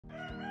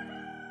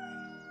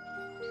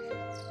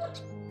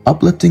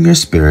uplifting your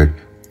spirit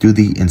through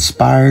the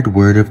inspired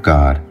Word of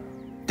God.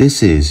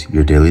 This is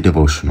your daily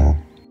devotional.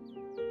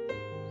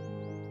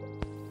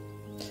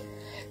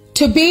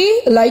 To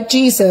be like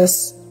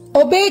Jesus,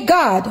 obey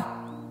God,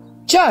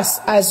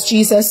 just as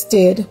Jesus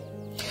did.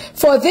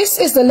 For this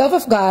is the love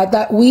of God,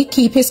 that we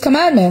keep his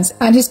commandments,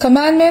 and his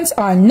commandments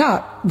are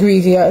not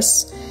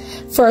grievous.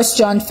 1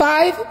 John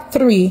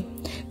 5:3.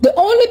 The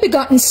only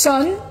begotten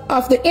Son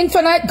of the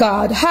infinite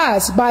God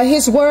has, by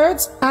his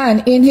words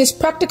and in his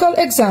practical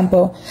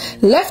example,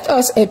 left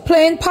us a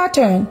plain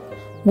pattern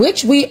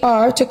which we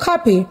are to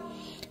copy.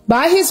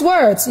 By his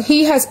words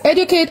he has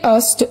educated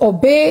us to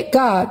obey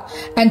God,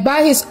 and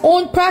by his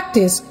own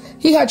practice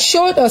he had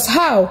showed us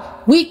how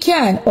we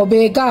can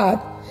obey God.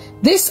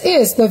 This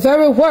is the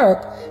very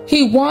work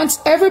he wants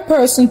every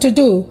person to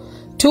do,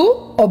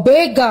 to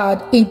obey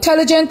God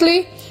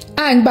intelligently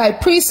and by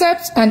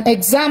precepts and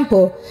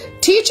example,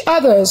 teach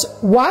others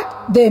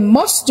what they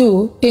must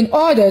do in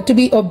order to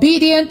be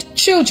obedient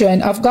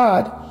children of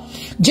God.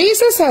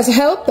 Jesus has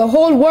helped the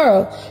whole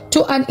world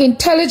to an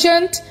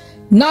intelligent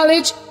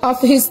knowledge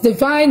of his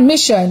divine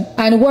mission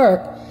and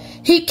work.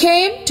 He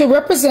came to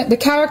represent the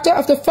character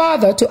of the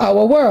Father to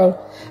our world.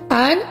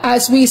 And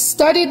as we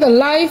study the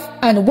life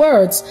and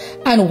words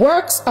and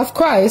works of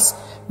Christ,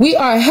 we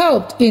are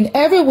helped in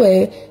every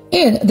way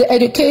in the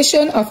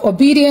education of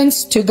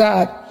obedience to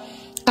God.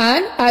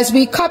 And as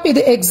we copy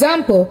the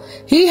example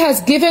he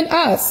has given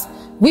us,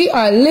 we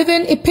are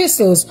living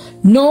epistles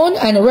known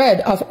and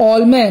read of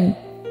all men.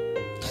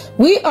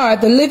 We are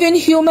the living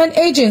human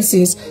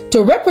agencies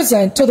to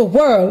represent to the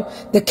world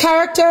the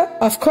character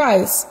of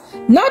Christ.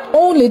 Not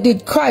only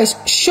did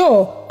Christ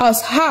show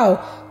us how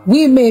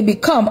we may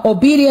become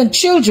obedient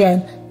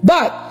children,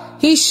 but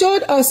he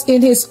showed us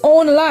in his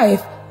own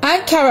life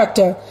and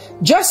character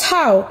just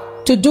how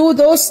to do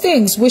those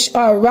things which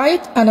are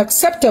right and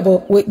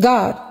acceptable with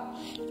God.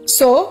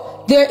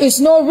 So there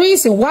is no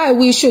reason why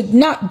we should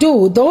not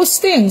do those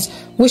things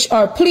which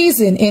are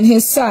pleasing in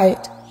his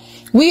sight.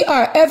 We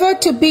are ever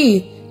to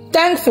be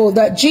thankful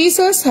that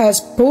Jesus has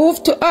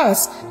proved to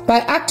us by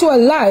actual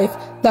life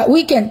that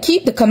we can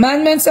keep the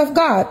commandments of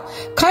God,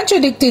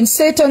 contradicting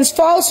Satan's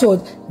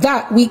falsehood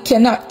that we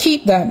cannot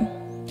keep them.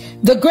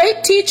 The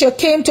great teacher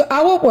came to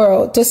our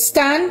world to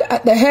stand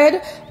at the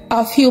head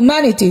of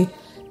humanity,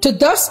 to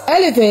thus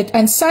elevate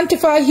and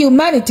sanctify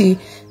humanity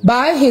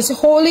by his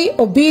holy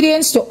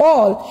obedience to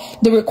all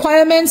the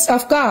requirements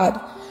of God,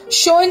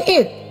 showing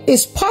it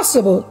is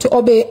possible to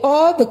obey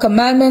all the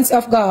commandments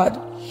of God.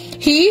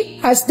 He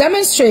has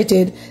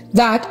demonstrated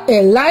that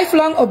a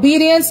lifelong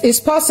obedience is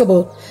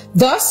possible.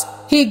 Thus,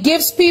 he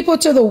gives people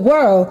to the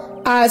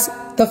world as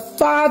the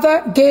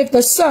Father gave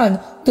the Son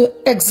to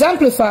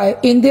exemplify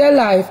in their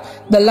life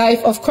the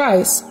life of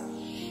Christ.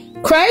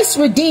 Christ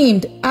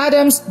redeemed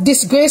Adam's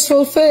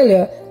disgraceful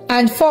failure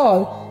and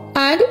fall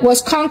and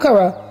was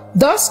conqueror,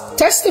 thus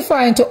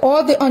testifying to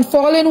all the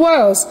unfallen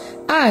worlds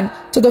and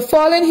to the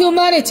fallen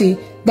humanity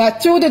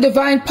that through the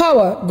divine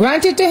power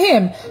granted to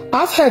him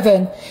of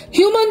heaven,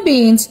 human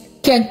beings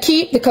can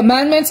keep the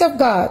commandments of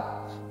God.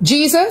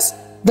 Jesus,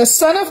 the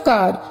Son of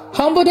God,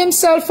 humbled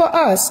himself for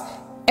us,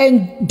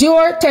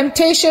 endured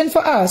temptation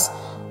for us,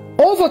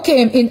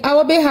 overcame in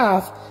our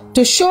behalf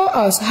to show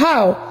us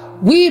how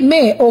we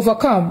may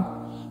overcome.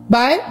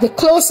 By the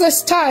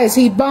closest ties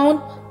he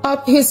bound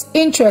up his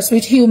interest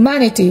with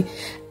humanity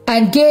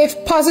and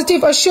gave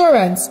positive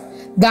assurance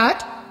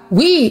that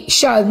we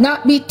shall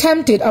not be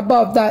tempted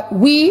above that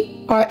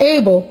we are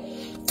able,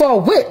 for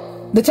with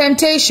the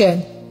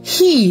temptation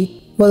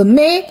he will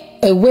make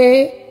a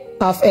way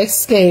of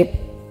escape.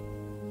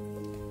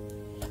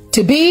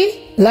 To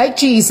be like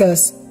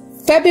Jesus,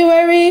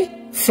 February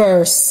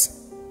 1st.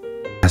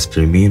 As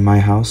for me and my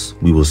house,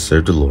 we will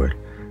serve the Lord.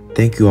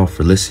 Thank you all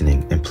for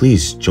listening, and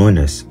please join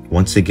us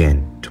once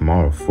again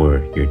tomorrow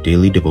for your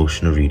daily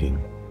devotional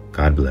reading.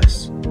 God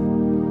bless.